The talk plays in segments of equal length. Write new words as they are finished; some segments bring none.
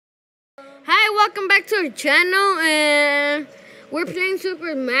welcome back to our channel, and we're playing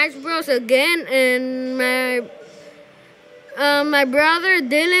Super Smash Bros. Again, and my brother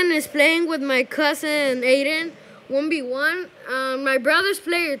Dylan is playing with my cousin Aiden, 1v1. My brother's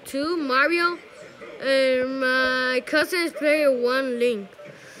player 2, Mario, and my cousin is player 1, Link.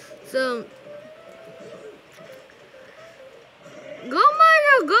 So, go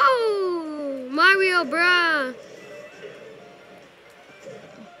Mario, go! Mario, bruh!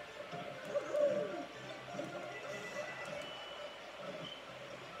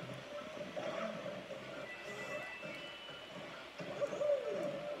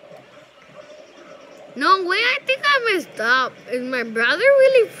 No way, I think I messed up. Is my brother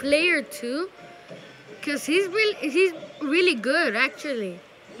really player 2? Cause he's really good actually.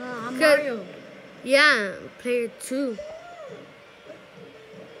 I'm Mario. Yeah, player 2.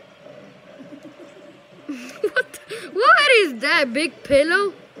 What is that big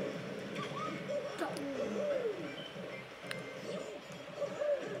pillow?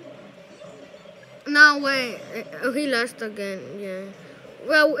 No way, he lost again. Yeah.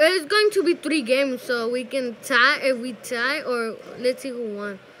 Well, it's going to be 3 games, so we can tie if we tie, or let's see who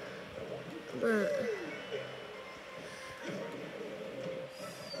won. But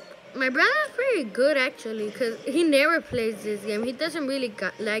my brother's pretty good actually, cause he never plays this game. He doesn't really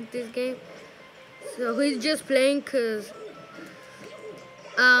like this game, so he's just playing cause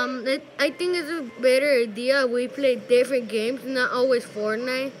I think it's a better idea we play different games, not always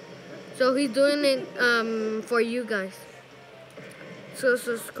Fortnite. So he's doing it for you guys. So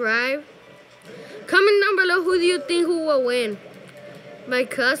subscribe. Comment down below who do you think who will win, my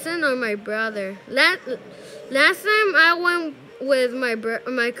cousin or my brother. Last time I went with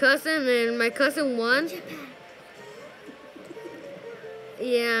my cousin, and my cousin won.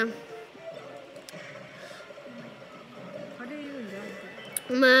 Yeah.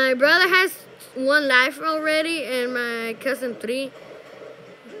 My brother has 1 life already, and my cousin 3.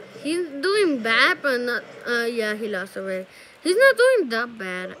 He's doing bad, but not. Yeah, he lost already. He's not doing that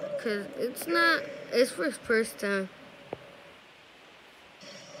bad, cause it's for his first time.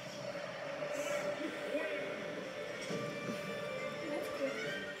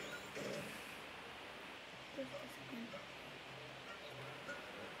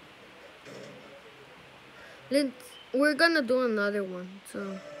 We're gonna do another one.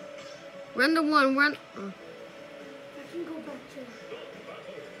 So, random one, I can go back to.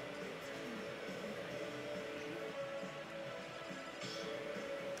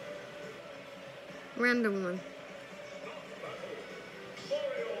 Random one.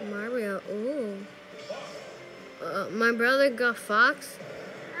 Mario. Ooh. My brother got Fox.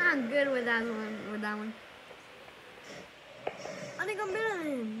 I'm good with that one. I think I'm better than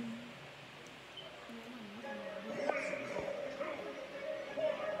him.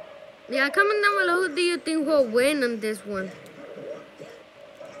 Yeah, comment down below who do you think will win on this one.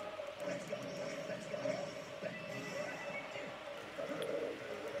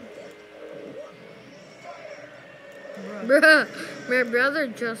 Bruh, my brother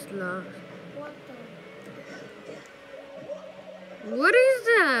just lost. What the? What is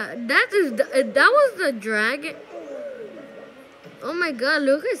that? That was the dragon. Oh my god,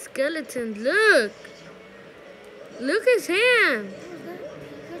 look at skeleton. Look his hand. Was that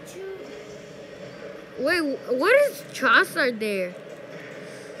Pikachu? Wait, what is Charizard there?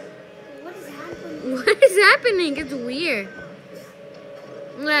 What is happening? What is happening? It's weird.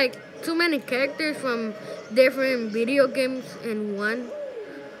 Like, too many characters from different video games in one.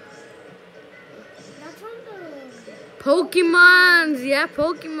 That's from the. Pokemons, yeah,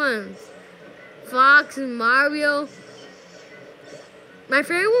 Pokemons. Fox and Mario. My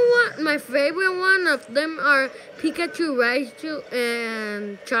favorite one of them are Pikachu, Raichu,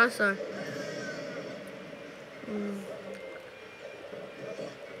 and Charizard.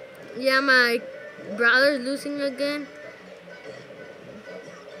 Yeah, my brother's losing again.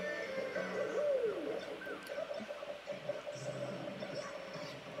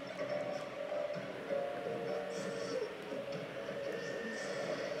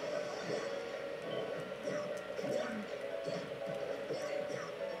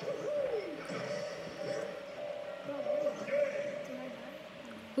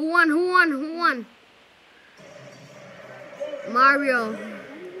 Who won? Mario.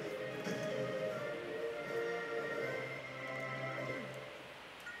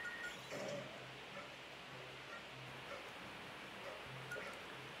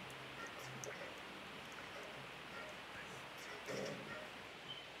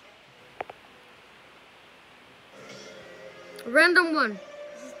 Random one.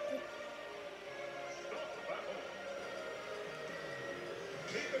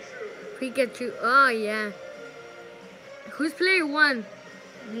 Pikachu. Oh, yeah. Who's player 1?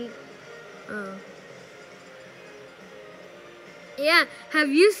 Me. Oh. Yeah, have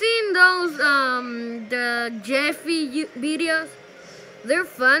you seen those the Jeffy videos? They're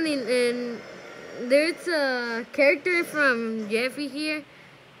fun and there's a character from Jeffy here,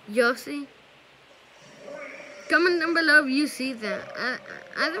 Yossi. Comment down below if you see that.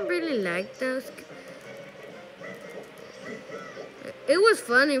 I don't really like those. It was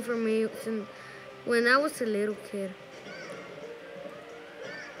funny for me when I was a little kid.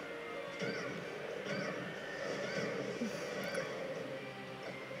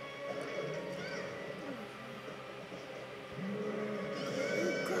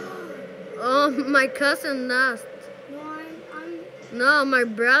 Oh, my cousin lost. No, my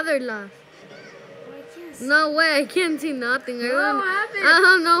brother lost. No way, I can't see nothing. I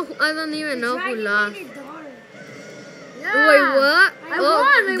don't know. I don't even know who lost. Yeah. Wait, what? I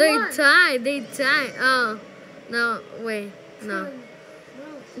won. They tied. They tied. Oh, no. Wait, no.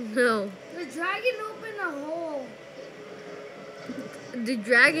 No. The dragon opened a hole. The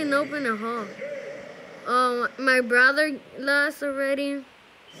dragon opened a hole. Oh, my brother lost already.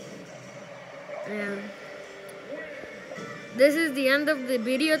 Yeah. This is the end of the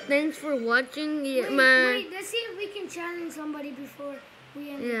video. Thanks for watching. Wait, let's see if we can challenge somebody before we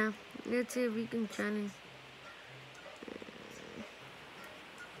end. Yeah, let's see if we can challenge.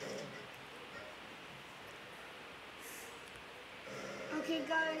 Okay,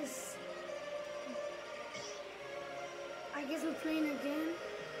 guys. I guess we're playing again.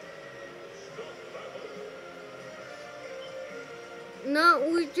 No,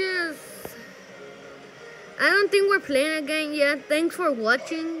 I don't think we're playing again yet. Thanks for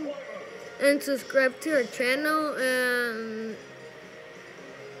watching and subscribe to our channel and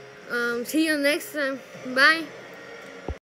see you next time. Bye.